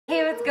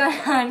going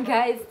on,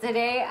 guys?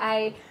 Today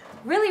I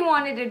really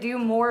wanted to do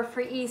more for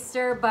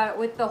Easter, but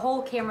with the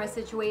whole camera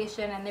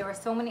situation and there were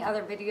so many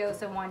other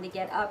videos I wanted to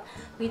get up,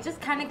 we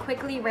just kind of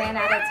quickly ran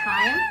out of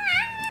time.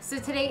 So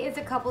today is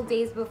a couple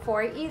days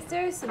before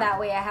Easter, so that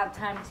way I have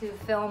time to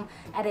film,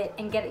 edit,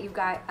 and get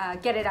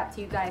it up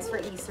to you guys for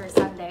Easter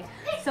Sunday.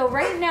 So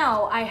right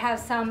now I have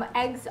some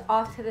eggs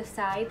off to the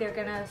side. They're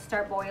gonna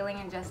start boiling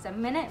in just a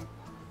minute.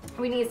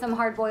 We need some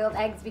hard-boiled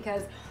eggs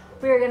because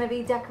we're gonna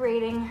be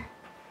decorating.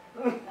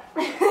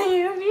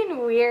 You're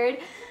being weird.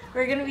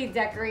 We're gonna be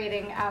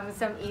decorating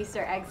some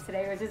Easter eggs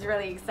today, which is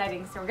really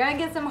exciting. So we're gonna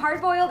get some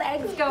hard-boiled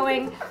eggs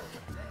going.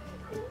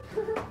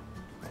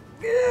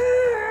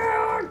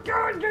 Oh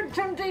God, the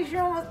temptation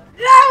almost.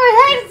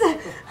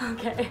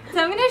 Okay, so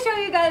I'm gonna show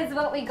you guys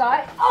what we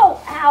got.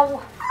 Oh,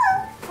 ow!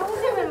 That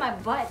was even in my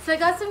butt. So I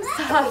got some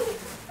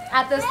stuff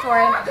at the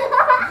store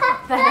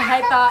that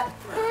I thought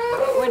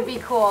would be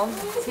cool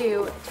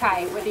to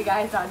try with you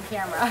guys on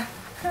camera.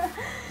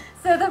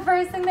 So the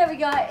first thing that we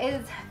got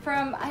is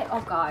from,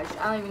 oh gosh,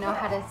 I don't even know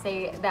how to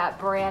say that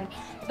brand,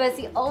 but it's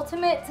the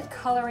ultimate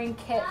coloring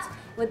kit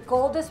with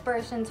gold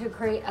dispersion to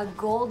create a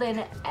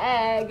golden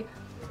egg.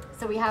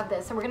 So we have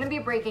this, so we're gonna be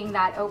breaking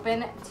that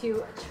open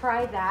to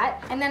try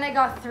that. And then I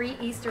got 3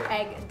 Easter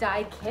egg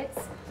die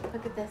kits.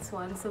 Look at this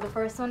one. So the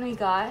first one we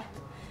got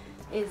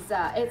is,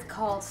 it's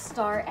called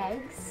Star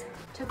Eggs.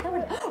 Check that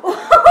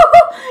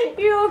one.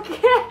 You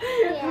okay?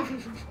 Yeah.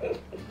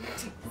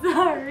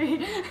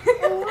 Sorry.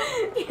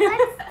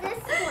 What's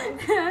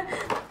this one?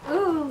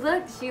 Ooh,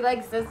 look, she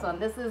likes this one.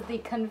 This is the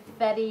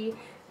confetti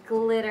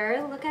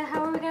glitter. Look at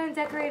how we're gonna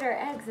decorate our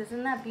eggs.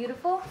 Isn't that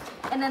beautiful?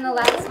 And then the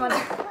last one.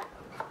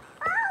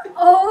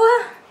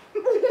 Oh!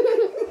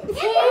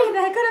 See,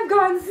 that could have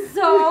gone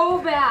so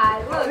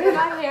bad. Look, I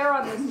got hair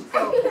on this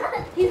stove.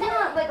 He's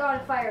not like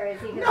on fire,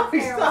 is he? No,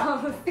 his hair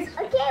was...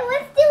 Okay,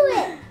 let's do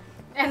it.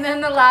 And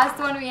then the last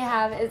one we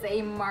have is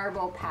a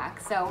marble pack.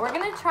 So we're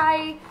gonna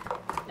try,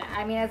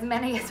 I mean, as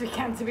many as we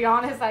can, to be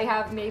honest. I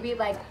have maybe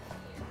like,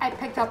 I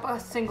picked up a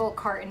single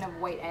carton of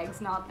white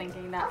eggs, not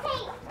thinking that.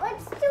 Okay,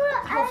 let's do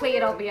it. Hopefully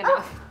it'll be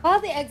enough.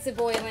 While the eggs are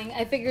boiling,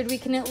 I figured we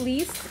can at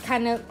least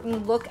kind of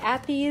look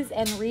at these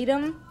and read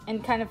them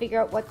and kind of figure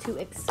out what to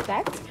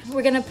expect.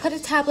 We're gonna put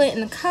a tablet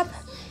in the cup,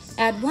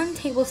 add 1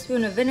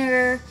 tablespoon of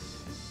vinegar.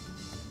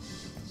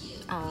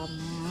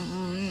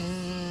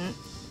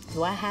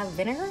 Do I have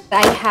vinegar?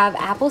 I have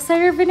apple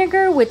cider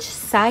vinegar, which,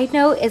 side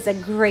note, is a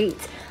great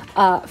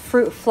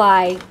fruit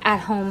fly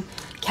at home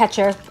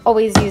catcher.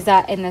 Always use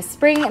that in the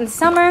spring and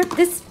summer.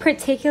 This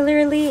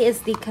particularly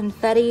is the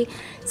confetti.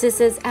 So it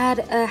says add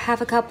a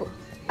 ½ cup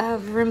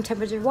of room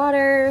temperature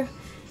water.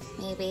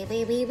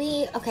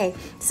 Okay,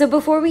 so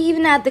before we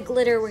even add the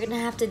glitter, we're gonna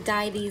have to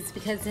dye these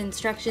because the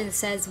instruction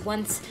says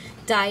once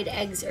dyed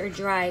eggs are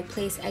dry,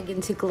 place egg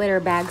into glitter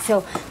bag.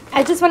 So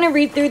I just want to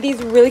read through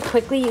these really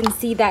quickly and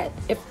see that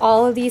if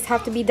all of these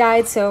have to be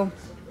dyed. So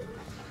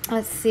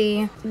let's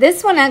see.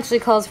 This one actually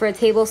calls for a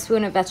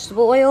tablespoon of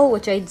vegetable oil,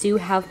 which I do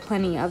have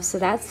plenty of, so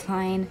that's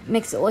fine.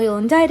 Mix the oil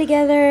and dye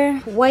together.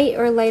 White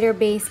or lighter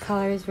base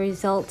colors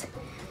result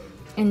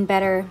in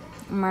better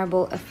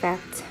marble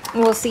effect.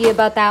 We'll see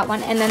about that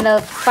one. And then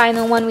the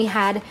final one we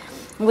had,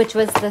 which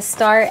was the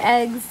star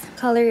eggs.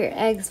 Color your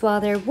eggs while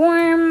they're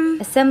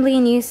warm. Assembly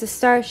and use the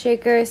star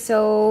shaker.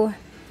 So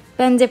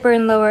bend, dipper,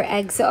 and lower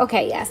eggs. So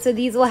okay, yeah, so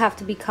these will have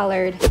to be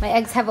colored. My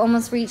eggs have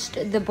almost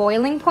reached the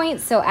boiling point,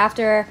 so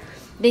after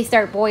they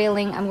start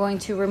boiling, I'm going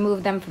to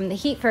remove them from the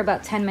heat for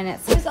about 10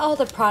 minutes. Here's all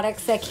the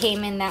products that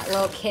came in that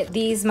little kit.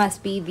 These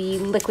must be the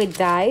liquid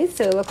dyes.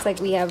 So it looks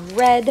like we have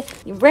red,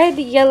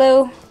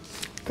 yellow,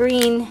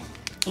 green,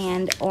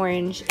 and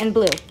orange, and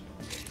blue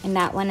in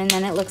that one. And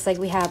then it looks like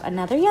we have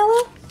another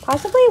yellow,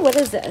 possibly. What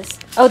is this?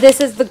 Oh,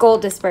 this is the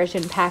gold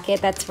dispersion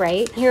packet. That's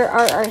right. Here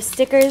are our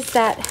stickers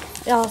that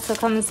it also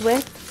comes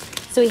with.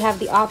 So we have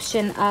the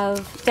option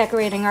of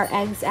decorating our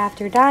eggs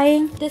after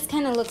dyeing. This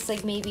kind of looks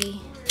like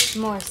maybe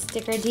more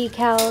sticker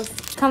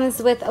decals.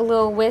 Comes with a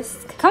little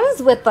whisk.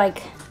 Comes with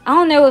like, I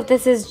don't know if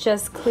this is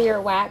just clear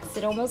wax.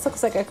 It almost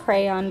looks like a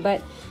crayon,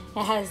 but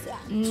it has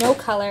no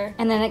color.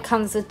 And then it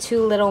comes with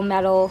 2 little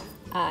metal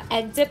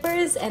egg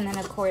dippers, and then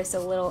of course a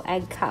little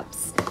egg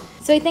cups.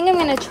 So I think I'm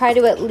gonna try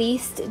to at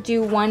least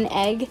do 1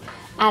 egg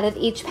out of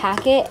each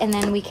packet, and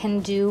then we can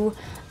do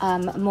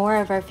more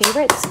of our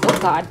favorites. Oh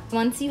God.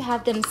 Once you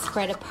have them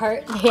spread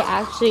apart, they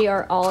actually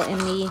are all in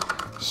the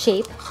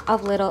shape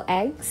of little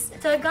eggs.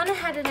 So I've gone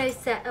ahead and I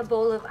set a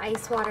bowl of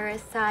ice water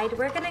aside.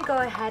 We're gonna go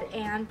ahead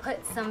and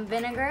put some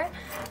vinegar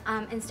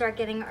and start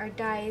getting our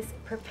dyes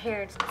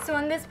prepared. So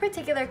in this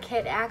particular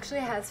kit, it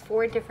actually has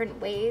 4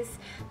 different ways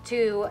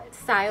to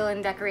style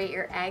and decorate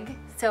your egg.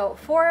 So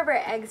 4 of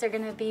our eggs are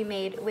gonna be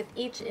made with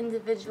each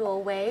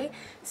individual way.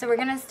 So we're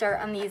gonna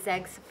start on these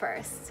eggs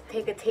first.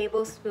 Take a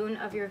tablespoon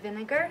of your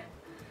vinegar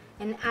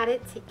and add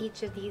it to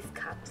each of these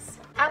cups.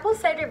 Apple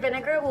cider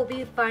vinegar will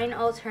be a fine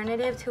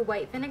alternative to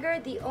white vinegar.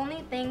 The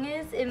only thing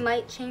is it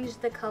might change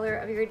the color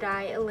of your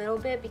dye a little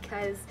bit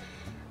because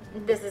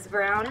this is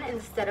brown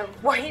instead of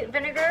white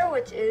vinegar,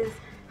 which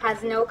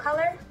has no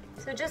color.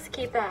 So just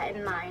keep that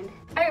in mind.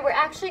 All right, we're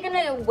actually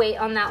gonna wait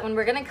on that one.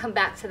 We're gonna come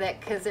back to that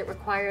because it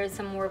requires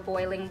some more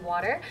boiling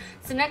water.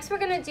 So next we're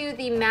gonna do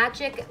the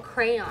magic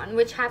crayon,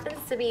 which happens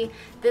to be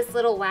this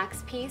little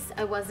wax piece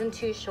I wasn't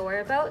too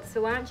sure about.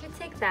 So why don't you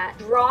take that,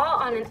 draw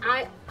on an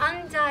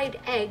undyed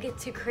egg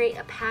to create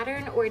a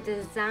pattern or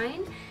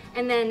design,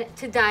 and then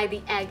to dye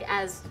the egg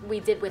as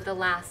we did with the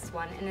last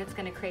one, and it's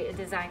gonna create a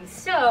design.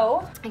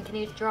 So, and can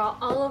you draw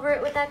all over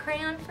it with that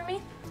crayon for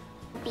me?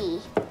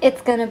 B.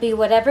 It's gonna be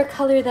whatever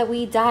color that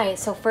we dye.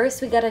 So first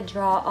we gotta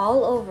draw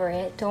all over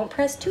it. Don't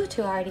press too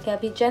hard. You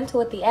gotta be gentle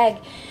with the egg.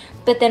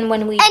 But then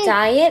when we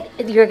dye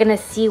it, you're gonna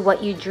see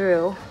what you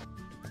drew.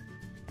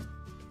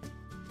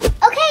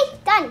 Okay,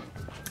 done.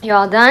 You're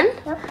all done?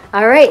 Yep.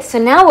 All right, so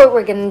now what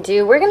we're gonna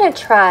do, we're gonna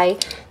try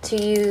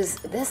to use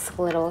this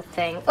little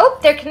thing. Oh,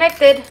 they're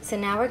connected. So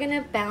now we're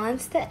gonna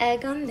balance the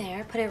egg on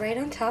there. Put it right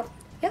on top.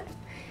 Yep.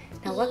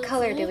 Now what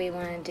color do we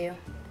wanna do?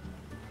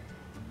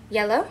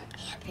 Yellow?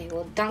 Okay,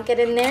 we'll dunk it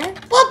in there.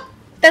 Whoop!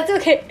 That's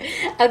okay.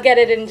 I'll get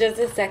it in just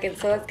a second.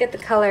 So let's get the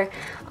color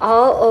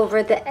all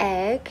over the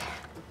egg.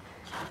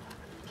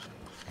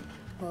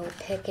 We'll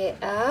pick it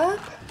up.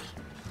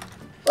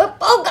 Whoop!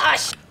 Oh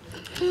gosh!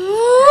 Yeah.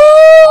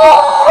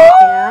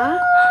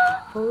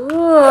 Whoa!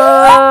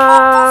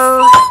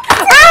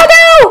 Oh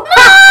no!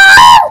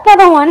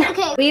 Another one.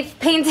 Okay. We've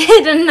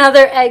painted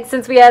another egg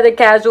since we had a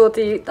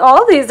casualty.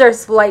 All these are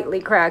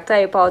slightly cracked. I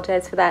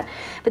apologize for that.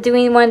 But do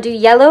we want to do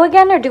yellow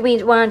again, or do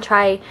we want to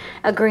try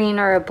a green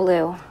or a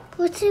blue?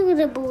 Let's do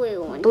the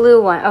blue one. Blue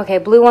one. Okay,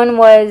 blue one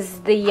was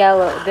the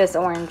yellow, this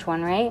orange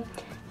one, right?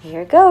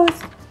 Here it goes.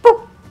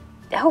 Boop.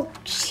 Oh,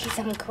 jeez,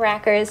 some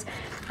crackers.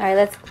 All right,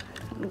 let's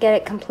get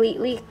it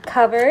completely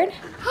covered.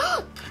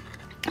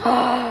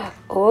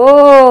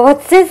 Oh,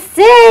 what's this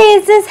say?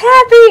 It says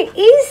Happy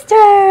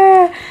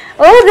Easter.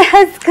 Oh,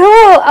 that's cool.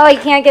 Oh, I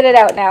can't get it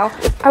out now.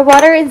 Our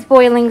water is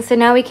boiling, so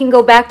now we can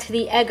go back to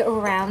the egg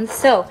around.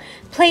 So,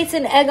 place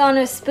an egg on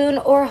a spoon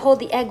or hold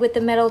the egg with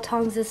the metal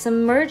tongs and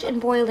submerge in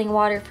boiling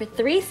water for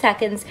 3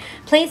 seconds.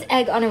 Place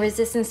egg on a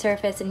resistant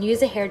surface and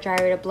use a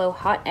hairdryer to blow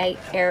hot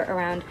air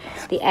around.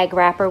 The egg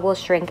wrapper will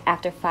shrink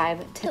after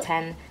 5 to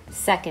 10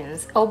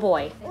 seconds. Oh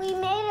boy. We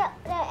made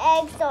the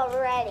eggs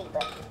already,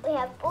 but we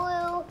have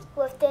blue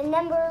with the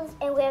numbers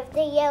and we have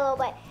the yellow,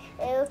 but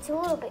it's a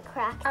little bit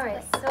cracked. All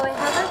right, so I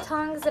have our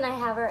tongs and I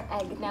have our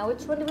egg. Now,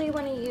 which one do we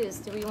want to use?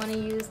 Do we want to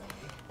use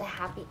the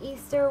Happy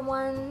Easter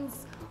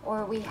ones,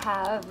 or we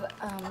have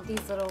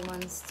these little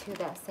ones too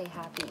that say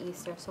Happy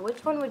Easter? So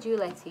which one would you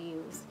like to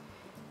use?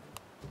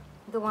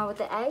 The one with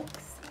the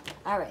eggs?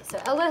 All right, so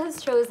Ella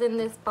has chosen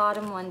this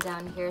bottom one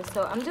down here.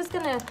 So I'm just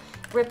gonna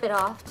rip it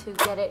off to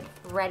get it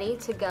ready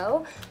to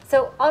go.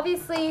 So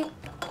obviously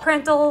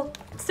parental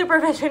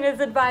supervision is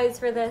advised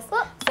for this.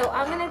 So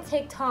I'm gonna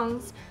take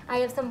tongs. I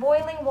have some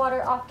boiling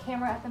water off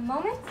camera at the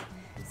moment.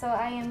 So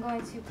I am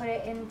going to put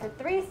it in for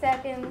 3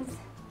 seconds.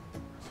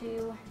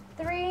 2,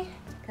 3.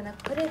 Gonna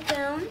put it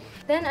down.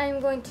 Then I'm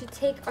going to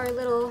take our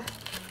little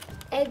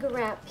egg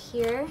wrap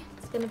here.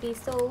 It's gonna be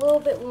still a little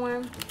bit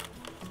warm.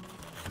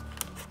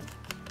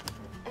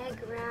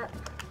 Egg wrap.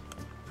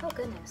 Oh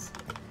goodness.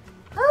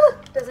 Oh,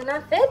 does it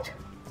not fit?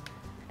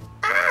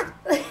 Ah!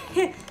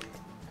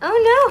 Oh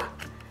no.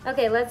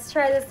 Okay, let's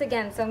try this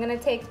again. So I'm gonna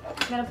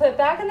put it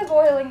back in the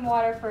boiling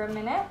water for a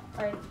minute,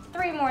 or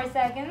 3 more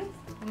seconds.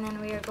 And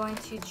then we are going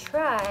to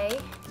try.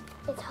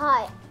 It's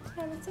hot.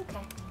 Yeah, that's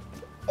okay.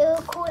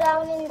 It'll cool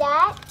down in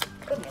that.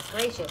 Goodness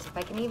gracious, if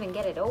I can even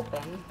get it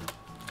open.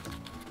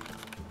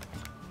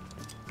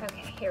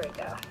 Okay, here we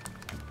go.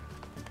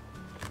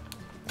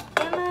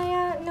 Am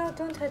I, no,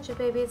 don't touch it,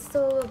 baby. It's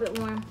still a little bit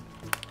warm.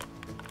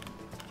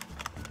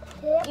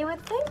 You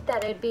would think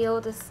that it'd be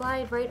able to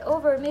slide right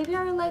over. Maybe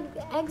our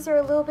eggs are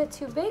a little bit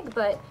too big,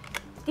 but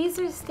these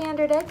are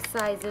standard egg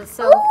sizes,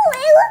 so. Oh,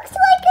 it looks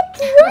like a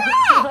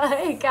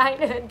dress! It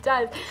kind of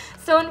does.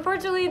 So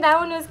unfortunately, that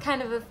one was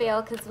kind of a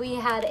fail because we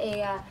had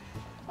a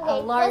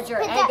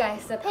larger egg, I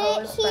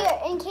suppose. Put it here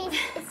in case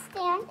it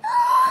stands.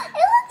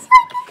 It looks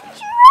like a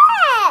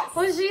dress!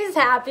 Well, she's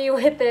happy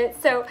with it,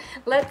 so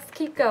let's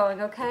keep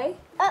going, okay?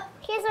 Oh,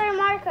 here's our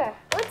marker.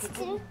 Let's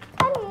do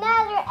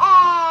another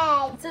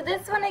egg. So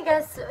this one, I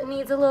guess,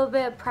 needs a little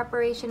bit of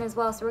preparation as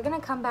well, so we're going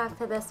to come back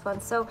to this one.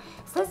 So it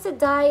says to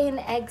dye an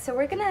egg, so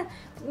we're going to,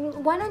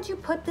 why don't you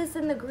put this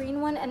in the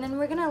green one, and then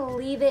we're going to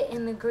leave it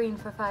in the green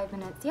for 5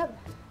 minutes. Yep,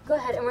 go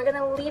ahead, and we're going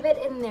to leave it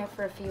in there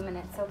for a few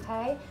minutes,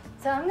 okay?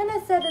 So I'm going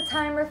to set the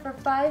timer for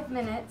 5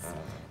 minutes.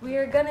 We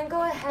are going to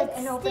go ahead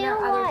and open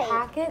our other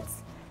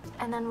packets,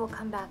 and then we'll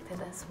come back to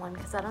this one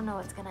because I don't know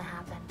what's going to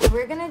happen.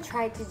 We're going to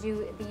try to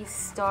do the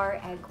star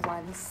egg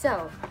one.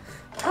 So,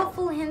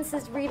 helpful hints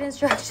is read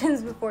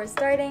instructions before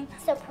starting.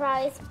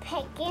 Surprise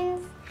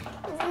pickings.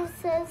 It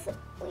says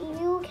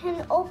you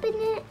can open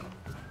it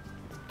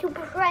to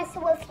press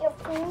with your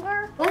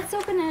finger. Let's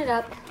open it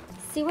up.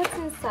 See what's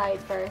inside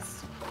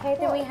first. Okay,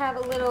 then we have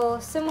a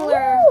little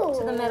similar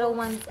to the metal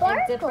one's egg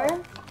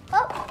dipper.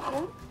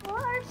 Oh,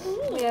 what are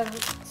these? We have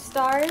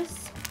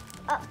stars.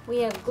 We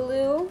have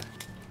glue.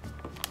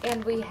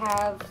 And we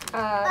have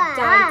dye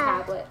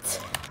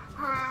tablets.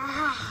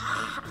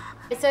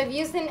 So I've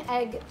used an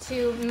egg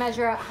to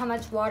measure out how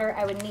much water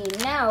I would need.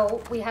 Now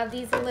we have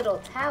these little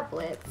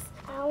tablets.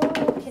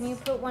 Can you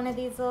put one of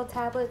these little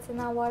tablets in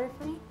that water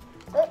for me?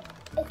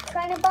 It's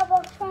trying to bubble,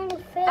 it's trying to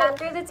fill.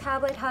 After the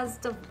tablet has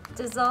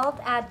dissolved,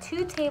 add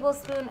 2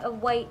 tablespoons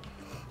of white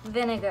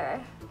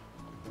vinegar.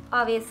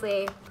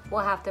 Obviously,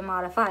 we'll have to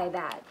modify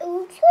that. It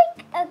looks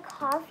like a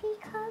coffee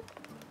cup.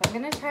 I'm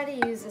gonna try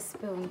to use a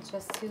spoon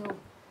just to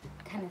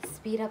kind of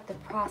speed up the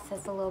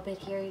process a little bit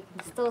here. You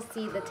can still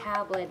see the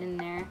tablet in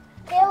there.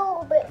 They're a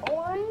little bit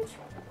orange.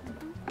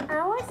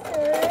 I was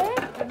good.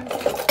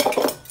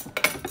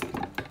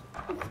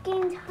 It's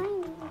getting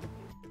tiny.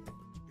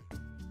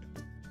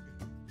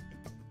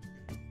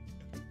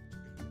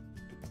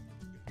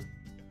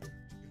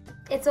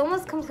 It's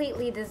almost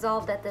completely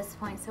dissolved at this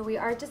point, so we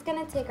are just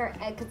gonna take our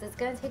egg because it's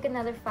gonna take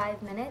another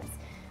 5 minutes.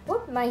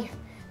 Whoop, my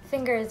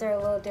fingers are a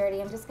little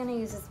dirty. I'm just gonna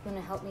use a spoon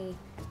to help me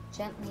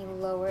gently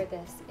lower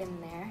this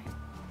in there.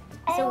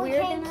 So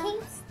we're gonna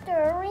keep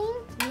stirring.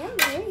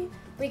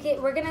 Yeah,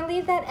 we're gonna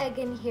leave that egg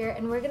in here,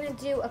 and we're gonna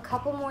do a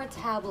couple more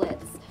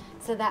tablets,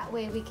 so that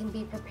way we can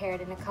be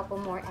prepared in a couple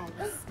more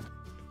eggs.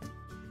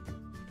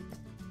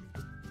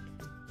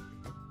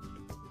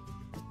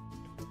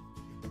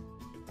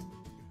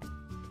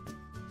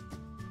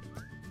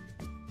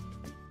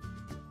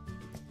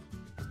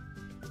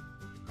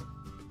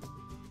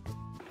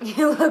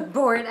 You look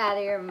bored out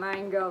of your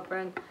mind,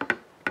 girlfriend.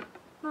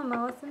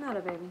 Mama, what's the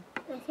matter, baby?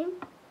 Nothing.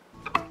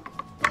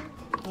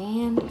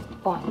 And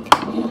boink.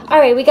 All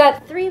right, we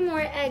got 3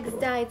 more eggs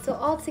dyed. So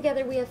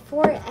altogether we have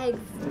 4 eggs.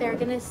 They're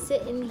gonna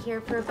sit in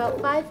here for about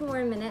 5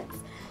 more minutes.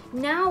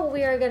 Now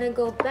we are gonna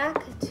go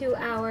back to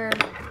our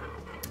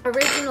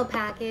original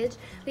package.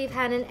 We've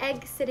had an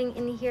egg sitting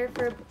in here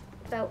for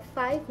about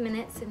 5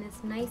 minutes and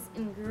it's nice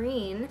and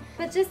green.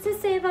 But just to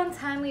save on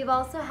time, we've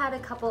also had a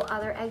couple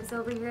other eggs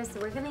over here, so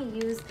we're gonna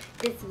use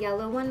this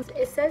yellow one.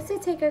 It says to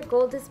take our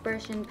gold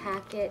dispersion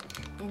packet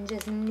and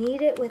just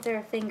knead it with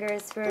our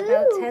fingers for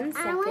about 10 seconds.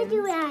 I want to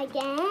do it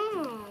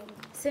again.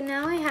 So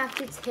now I have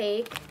to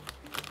take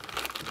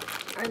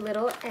our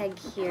little egg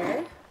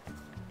here.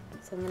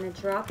 So I'm gonna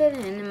drop it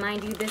in, and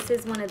mind you, this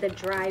is one of the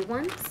dry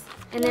ones.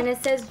 And then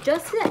it says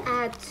just to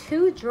add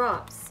 2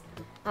 drops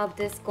of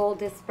this gold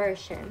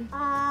dispersion. Oh,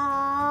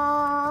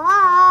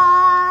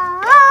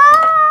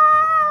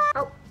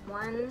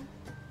 1.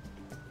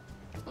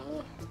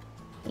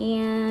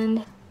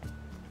 And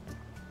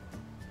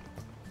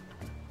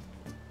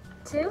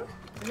 2.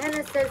 And then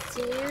it says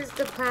to use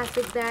the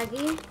plastic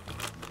baggie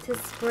to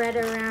spread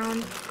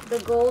around the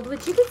gold,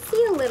 which you can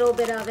see a little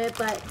bit of it,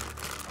 but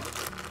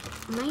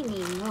might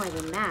need more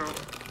than that.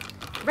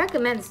 It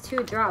recommends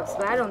 2 drops,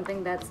 but I don't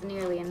think that's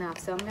nearly enough.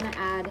 So I'm gonna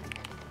add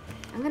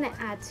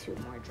 2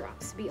 more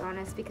drops, to be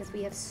honest, because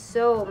we have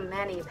so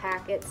many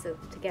packets to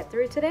get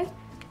through today.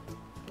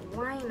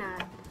 Why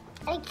not?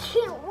 I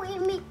can't wait to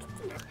make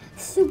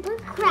super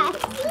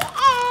crafty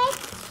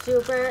eggs.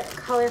 Super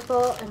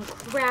colorful and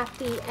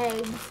crafty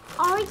eggs.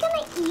 Are we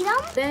gonna eat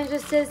them? Then it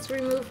just says to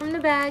remove from the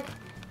bag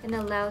and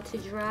allow to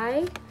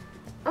dry.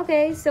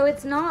 Okay, so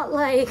it's not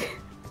like,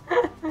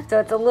 so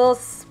it's a little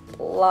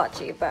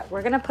splotchy, but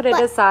we're gonna put it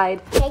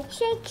aside. Shake,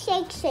 shake,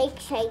 shake, shake,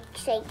 shake,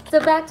 shake. So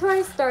back to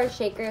our star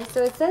shaker.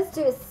 So it says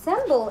to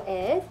assemble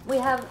it. We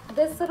have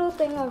this little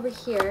thing over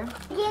here.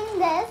 In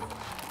this,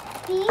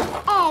 these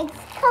eggs.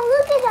 Come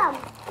look at them.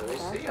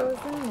 That goes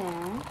in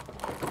there.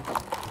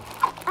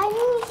 I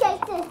need to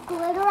shake this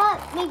glitter up,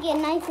 make it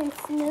nice and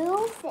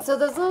smooth. So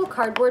those little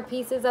cardboard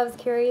pieces I was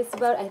curious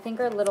about, I think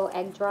are little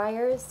egg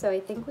dryers. So I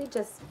think we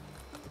just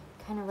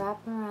kind of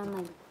wrap them around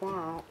like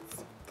that.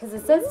 Because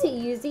it says to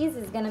use these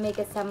is going to make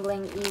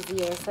assembling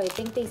easier. So I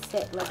think they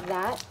sit like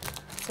that.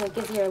 So it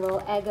gives your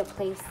little egg a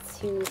place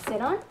to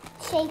sit on.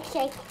 Shake,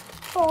 shake,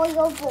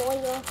 boil,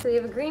 boil. So we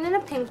have a green and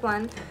a pink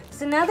one.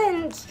 So now the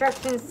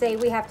instructions say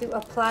we have to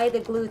apply the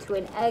glue to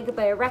an egg,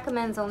 but it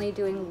recommends only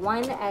doing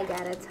 1 egg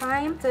at a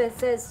time. So it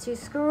says to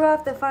screw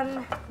off the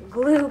fun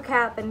glue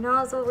cap and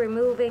nozzle,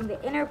 removing the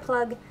inner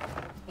plug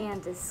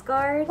and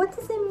discard. What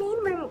does it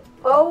mean?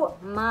 Oh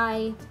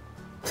my...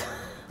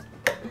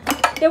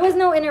 There was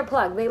no inner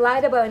plug. They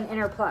lied about an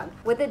inner plug.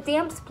 With a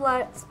damp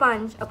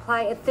sponge,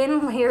 apply a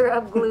thin layer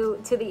of glue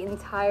to the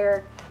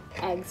entire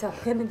egg. So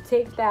I'm gonna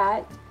take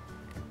that,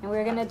 and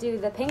we're gonna do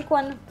the pink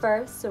one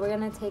first. So we're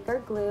gonna take our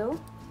glue.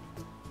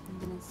 I'm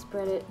gonna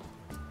spread it.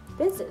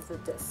 This is a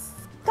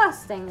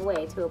disgusting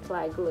way to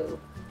apply glue.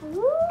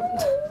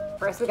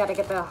 First we gotta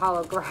get the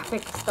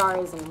holographic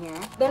stars in here.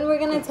 Then we're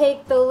gonna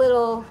take the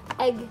little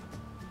egg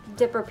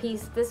dipper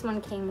piece this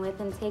one came with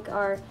and take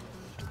our...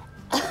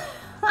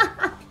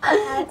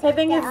 I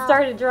think it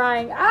started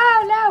drying.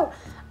 Oh no!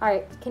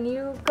 Alright, can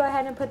you go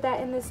ahead and put that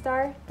in the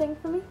star thing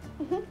for me?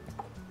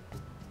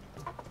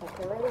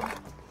 Okay, right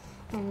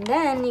in. And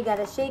then you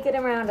gotta shake it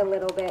around a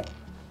little bit.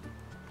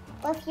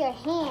 With your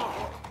hand.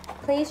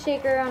 Place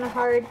shaker on a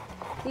hard.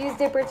 Use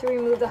dipper to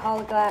remove the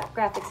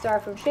holographic star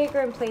from shaker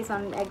and place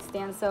on an egg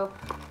stand. So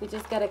we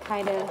just gotta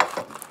kind of,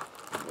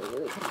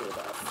 maybe we can do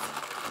this.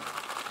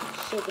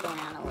 Shake it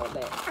around a little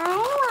bit.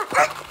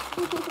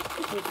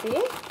 You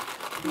see?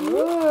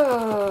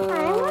 Ooh. I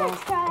want to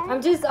try.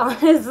 I'm just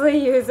honestly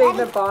using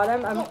the Daddy,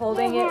 bottom. I'm get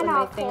holding your it with hand my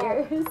off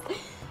there. fingers.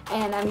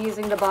 And I'm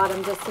using the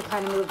bottom just to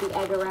kind of move the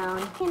egg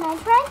around. Can I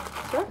try?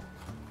 Sure.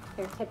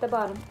 Here, hit the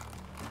bottom.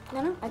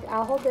 No,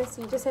 I'll hold this.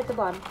 You just hit the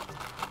bottom.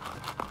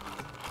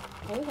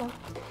 There you go.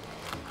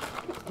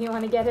 You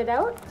want to get it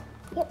out?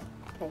 Yep.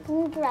 Okay. Can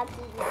you grab these?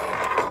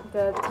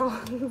 The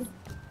tongs.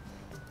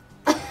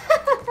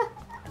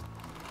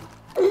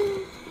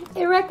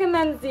 It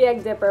recommends the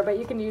egg dipper, but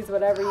you can use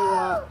whatever you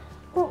want.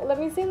 Oh, let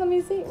me see.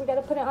 We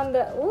gotta put it on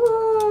the.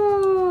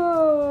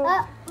 Ooh!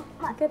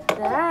 Look at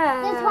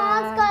that. This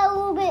one's got a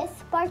little bit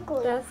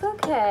sparkly. That's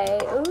okay.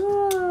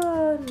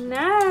 Ooh,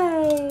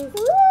 nice. Woo.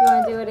 You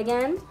wanna do it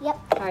again? Yep.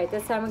 All right,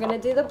 this time we're gonna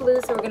do the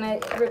blue, so we're gonna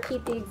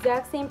repeat the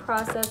exact same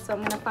process. So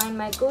I'm gonna find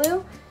my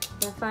glue. I'm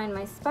gonna find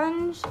my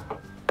sponge.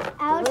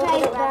 I'll A little try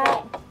bit to of rub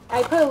that. it.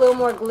 I put a little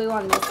more glue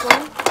on this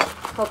one,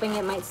 hoping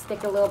it might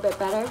stick a little bit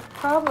better.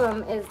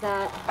 Problem is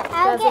that it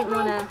I'll doesn't get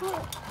my want to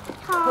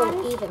tongs.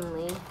 coat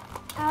evenly.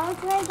 I'll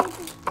try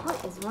this.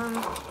 What is wrong?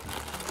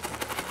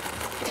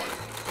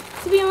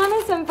 To be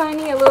honest, I'm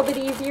finding it a little bit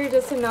easier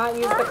just to not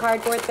use the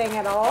cardboard thing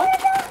at all.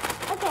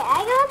 Okay,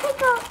 I gotta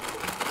pick up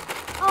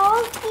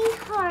all the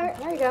heart.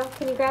 There you go.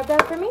 Can you grab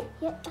that for me?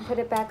 Yep. Put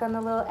it back on the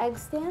little egg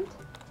stand.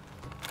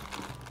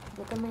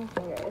 Look at my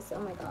fingers. Oh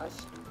my gosh.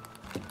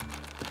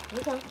 There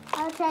you go.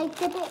 I'll try to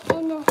dip it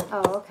in the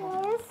Oh,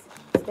 okay.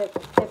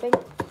 Dipping.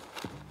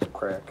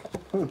 Crack.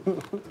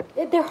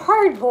 They're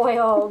hard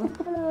boiled.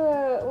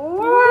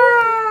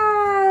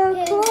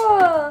 Wow,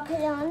 cool. Put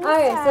it on the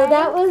Alright, so side.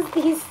 that was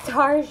the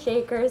star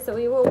shaker. So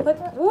we will put,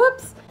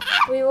 whoops,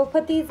 we will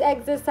put these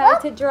eggs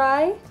aside to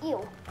dry.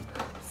 Ew.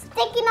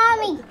 Sticking on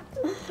me.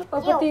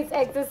 We'll put these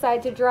eggs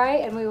aside to dry,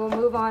 and we will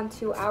move on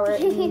to our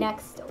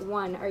next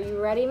one. Are you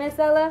ready, Miss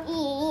Ella?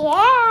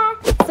 Yeah.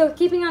 So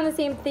keeping on the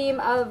same theme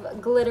of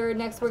glitter,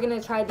 next we're going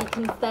to try the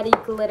confetti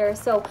glitter.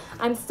 So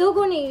I'm still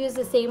going to use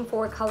the same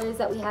 4 colors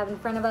that we have in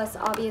front of us.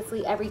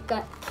 Obviously, every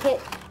kit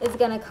is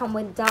going to come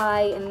with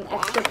dye and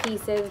extra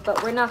pieces,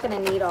 but we're not going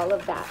to need all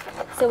of that.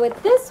 So with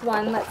this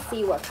one, let's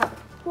see what color.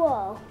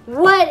 Whoa.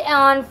 What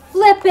on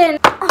flippin'?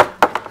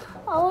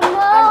 Oh no.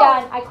 I'm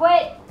done. I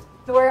quit.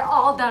 We're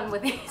all done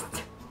with these.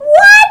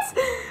 What?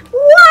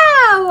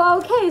 Wow.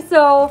 Okay,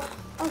 so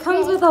it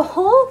comes with a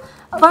whole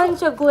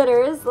bunch of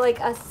glitters, like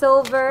a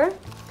silver,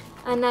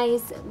 a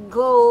nice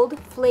gold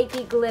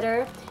flaky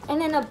glitter, and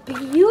then a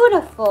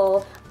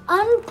beautiful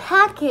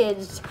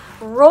unpackaged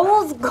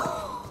rose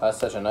gold. That's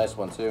such a nice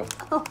one too.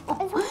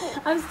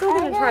 I'm still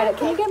gonna try it.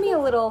 Can you get me a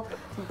little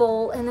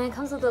bowl? And then it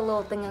comes with a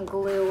little thing of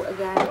glue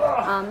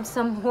again.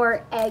 Some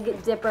more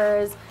egg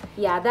dippers.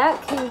 Yeah, that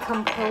can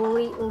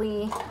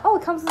completely. Oh,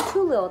 it comes with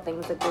 2 little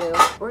things of glue.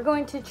 We're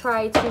going to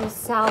try to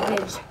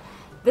salvage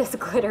this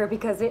glitter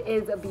because it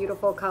is a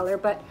beautiful color,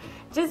 but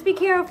just be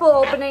careful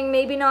opening,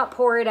 maybe not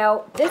pour it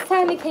out. This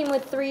time it came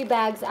with 3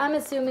 bags. I'm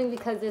assuming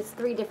because it's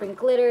 3 different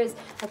glitters,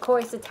 of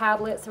course the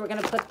tablet, so we're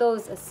gonna put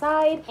those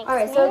aside. All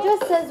right, so it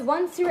just says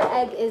once your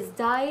egg is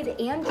dyed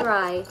and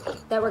dry,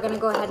 that we're gonna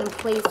go ahead and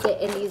place it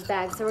in these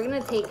bags. So we're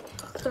gonna take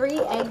 3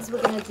 eggs.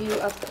 We're gonna do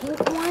a pink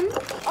one.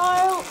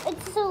 Oh,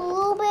 it's a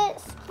little bit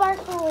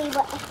sparkly,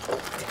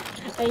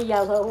 but A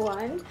yellow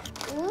one.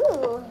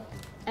 ooh.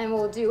 And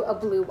we'll do a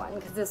blue one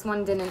because this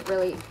one didn't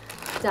really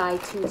dye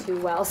too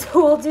well.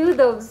 So we'll do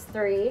those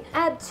 3.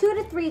 Add 2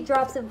 to 3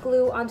 drops of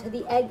glue onto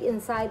the egg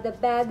inside the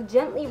bag.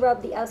 Gently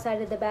rub the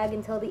outside of the bag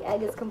until the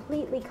egg is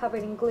completely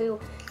covered in glue.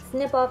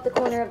 Snip off the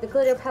corner of the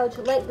glitter pouch.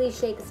 Lightly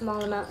shake a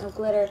small amount of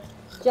glitter.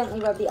 Gently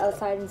rub the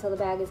outside until the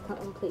bag is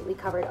completely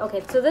covered.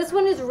 Okay, so this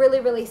one is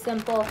really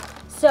simple.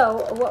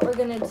 So what we're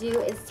gonna do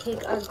is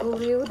take our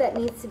glue that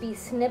needs to be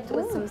snipped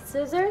with some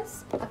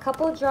scissors. A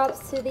couple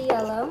drops to the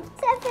yellow.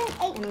 7,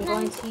 8, And I'm 9.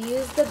 going to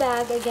use the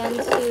bag again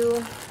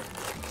to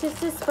just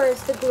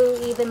disperse the glue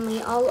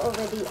evenly all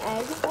over the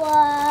egg. Whoa.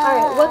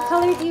 All right, what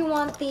color do you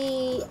want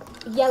the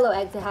yellow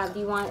egg to have? Do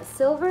you want it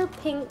silver,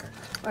 pink,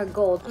 or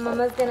gold?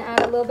 Mama's gonna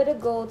add a little bit of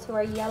gold to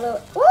our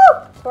yellow,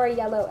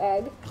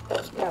 egg.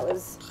 That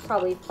was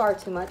probably far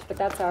too much, but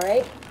that's all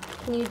right.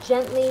 Can you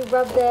gently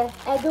rub the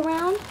egg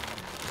around?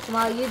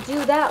 While you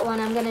do that one,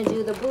 I'm gonna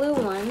do the blue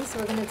one. So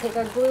we're gonna take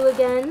our glue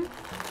again,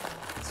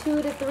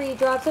 2 to 3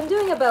 drops. I'm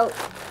doing about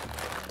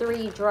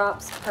 3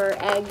 drops per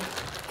egg,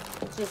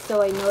 just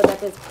so I know that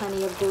there's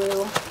plenty of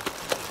glue.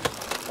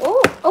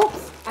 Oh,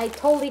 oops, I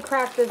totally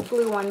cracked this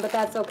blue one, but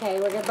that's okay.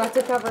 We're about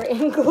to cover it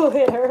in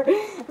glitter.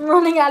 I'm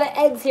running out of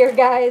eggs here,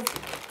 guys.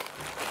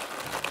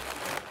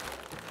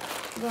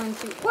 I'm going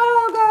to,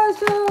 whoa,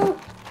 gosh, oh.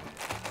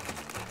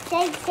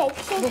 Shake, shake,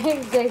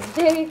 shake.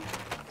 Shake.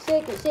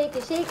 Shake it, shake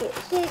it, shake it,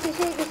 shake it,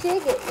 shake it,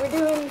 shake it. We're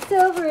doing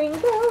silver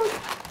and gold,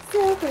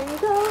 silver and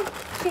gold.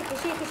 Shake it,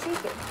 shake it,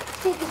 shake it,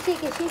 shake it,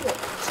 shake it, shake it.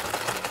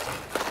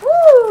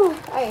 Woo! All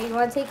right, you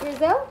want to take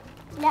yours out?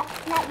 No,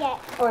 not yet.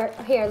 Or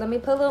here, let me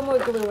put a little more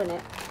glue in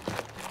it.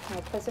 I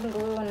put some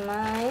glue in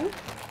mine.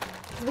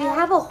 We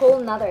have a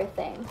whole nother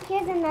thing.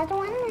 Here's another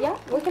one. Yeah,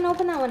 we can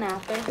open that one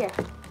after. Here,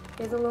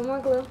 here's a little more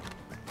glue.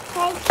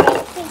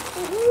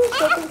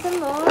 Shaking some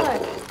more.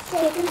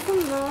 Shaking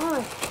some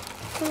more.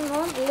 Some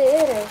more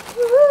glitter.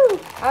 Woo!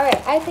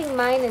 Alright, I think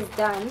mine is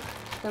done.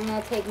 So I'm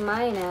going to take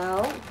mine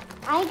out.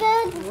 I'm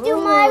going to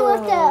do mine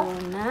with the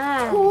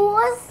nice.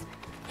 coolest.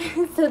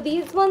 So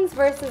these ones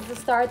versus the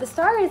star. The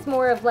star is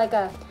more of like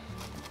a...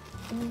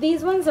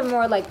 These ones are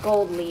more like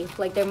gold leaf.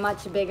 Like they're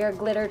much bigger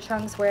glitter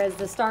chunks, whereas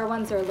the star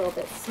ones are a little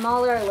bit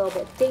smaller, a little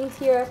bit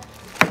daintier.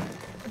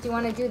 Do you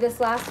want to do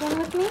this last one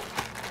with me?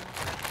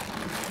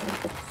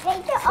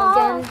 Shake it So off.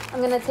 again,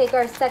 I'm going to take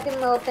our second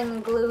little thing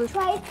of glue.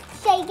 Try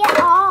shake it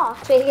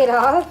off. Shake it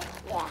off.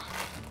 Yeah.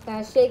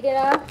 Gonna shake it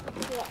off.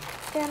 Yeah.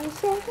 Gonna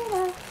shake it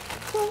off.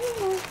 Shake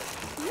it off.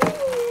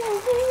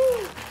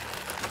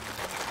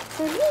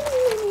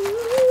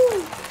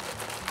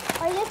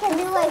 Or you can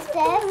do like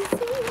this.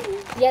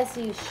 Yes,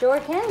 you sure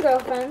can,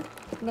 girlfriend.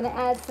 I'm gonna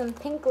add some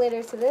pink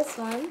glitter to this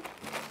one.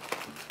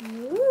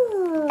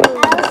 Ooh.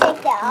 I'll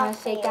shake that You off. wanna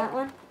shake that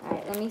one?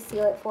 Alright, let me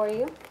seal it for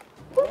you.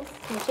 Can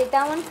you shake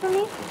that one for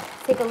me?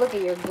 Take a look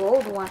at your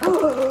gold one.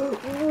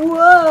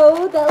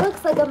 Whoa, that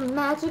looks like a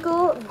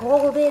magical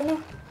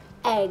golden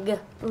egg.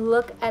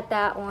 Look at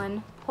that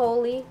one.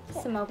 Holy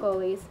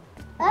smokeolies.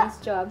 Nice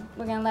job.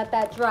 We're gonna let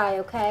that dry,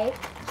 okay?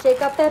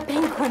 Shake up that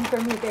pink one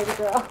for me, baby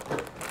girl.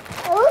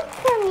 Look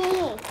for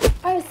me.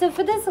 Alright, so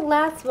for this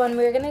last one,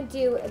 we're gonna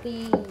do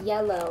the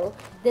yellow.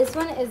 This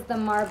one is the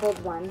marbled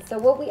one. So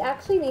what we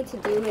actually need to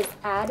do is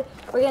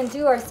we're gonna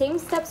do our same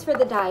steps for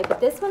the dye, but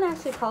this one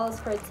actually calls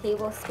for a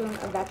tablespoon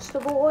of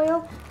vegetable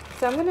oil.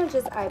 So I'm gonna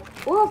just,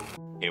 whoop.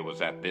 It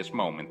was at this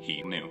moment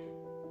he knew.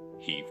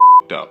 He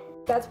f***ed up.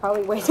 That's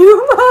probably way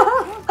too much.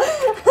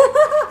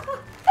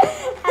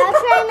 I'll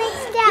try to mix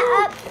that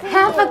up for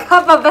Half you. a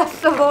cup of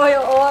vegetable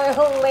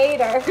oil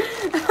later.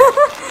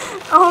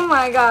 Oh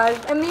my gosh.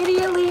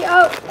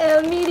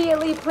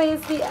 Immediately place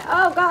the,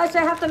 oh gosh,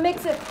 I have to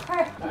mix it.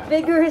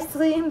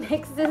 Vigorously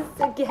mix this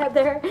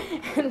together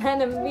and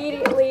then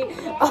immediately,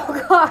 oh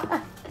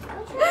god.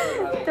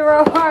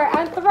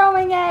 I'm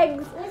throwing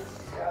eggs.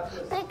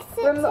 Mix it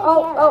together.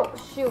 Oh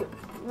shoot.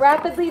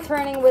 Rapidly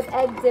turning with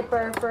egg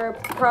dipper for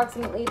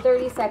approximately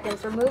 30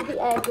 seconds. Remove the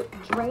egg,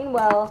 drain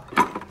well,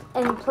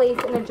 and place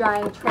in a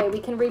drying tray. We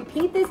can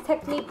repeat this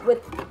technique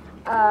with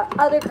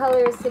other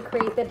colors to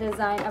create the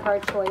design of our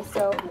choice.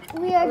 So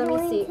let me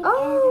see.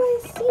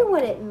 Oh, I see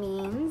what it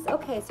means.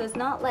 Okay, so it's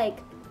not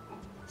like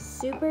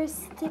super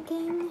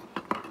sticking.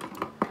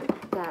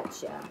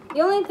 Gotcha.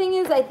 The only thing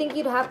is I think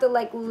you'd have to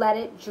like let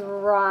it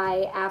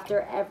dry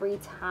after every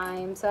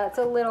time. So that's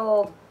a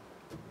little,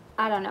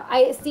 I don't know.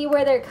 I see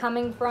where they're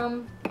coming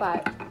from,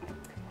 but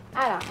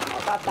I don't know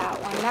about that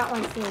one. That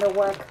one seemed to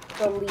work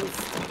the least.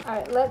 All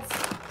right, let's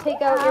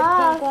take out your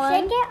pink one.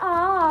 Shake it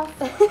off.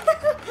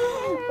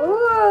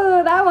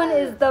 Ooh, that one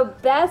is the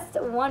best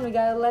one. We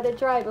gotta let it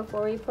dry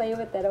before we play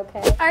with it,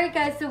 okay? All right,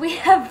 guys, so we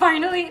have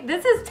finally,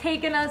 this has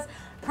taken us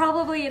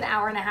probably an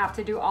hour and a half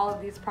to do all of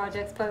these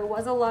projects, but it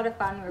was a lot of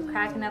fun. We were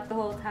cracking up the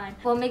whole time.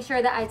 We'll make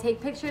sure that I take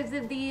pictures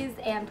of these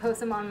and post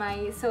them on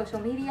my social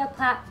media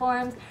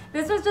platforms.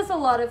 This was just a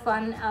lot of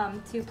fun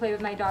to play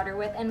with my daughter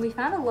with, and we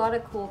found a lot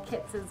of cool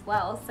kits as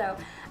well. So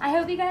I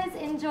hope you guys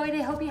enjoyed.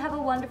 I hope you have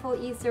a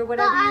wonderful Easter,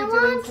 whatever you're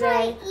doing today.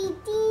 I want to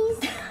eat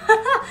these.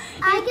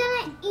 I'm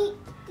gonna eat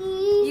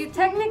these. You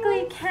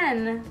technically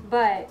can,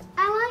 but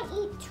I want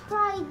to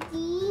try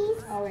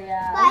these. oh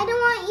yeah. But I don't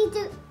want to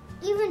eat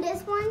even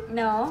this one.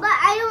 No. But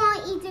I don't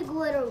want to eat the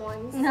glitter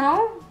ones.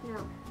 No?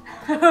 No.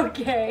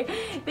 Okay.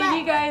 Thank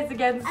you guys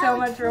again so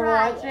much for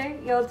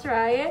watching. You'll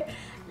try it.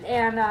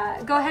 And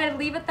go ahead and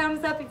leave a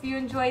thumbs up if you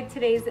enjoyed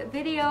today's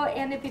video.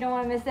 And if you don't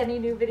want to miss any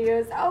new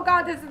videos, oh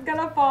god, this is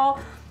gonna fall.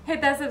 Hit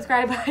that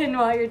subscribe button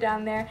while you're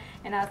down there.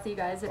 And I'll see you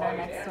guys in our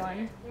next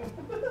one.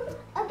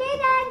 Okay,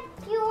 Dad.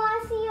 Do you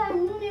want to see our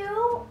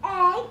new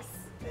eggs?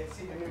 Let's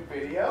see the new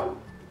video.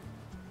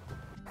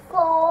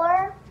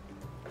 4,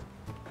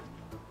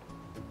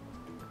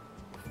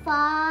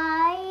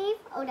 5.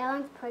 Oh, that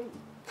one's pretty.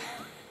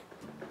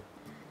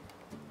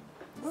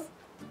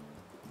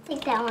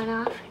 Take that one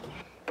off.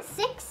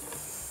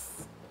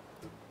 6.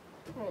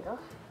 There we go.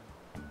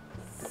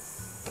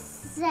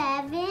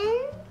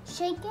 7.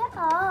 Shake it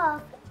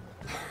off.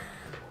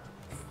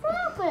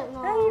 Stop it,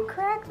 Mom. Oh, you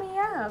crack me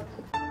up.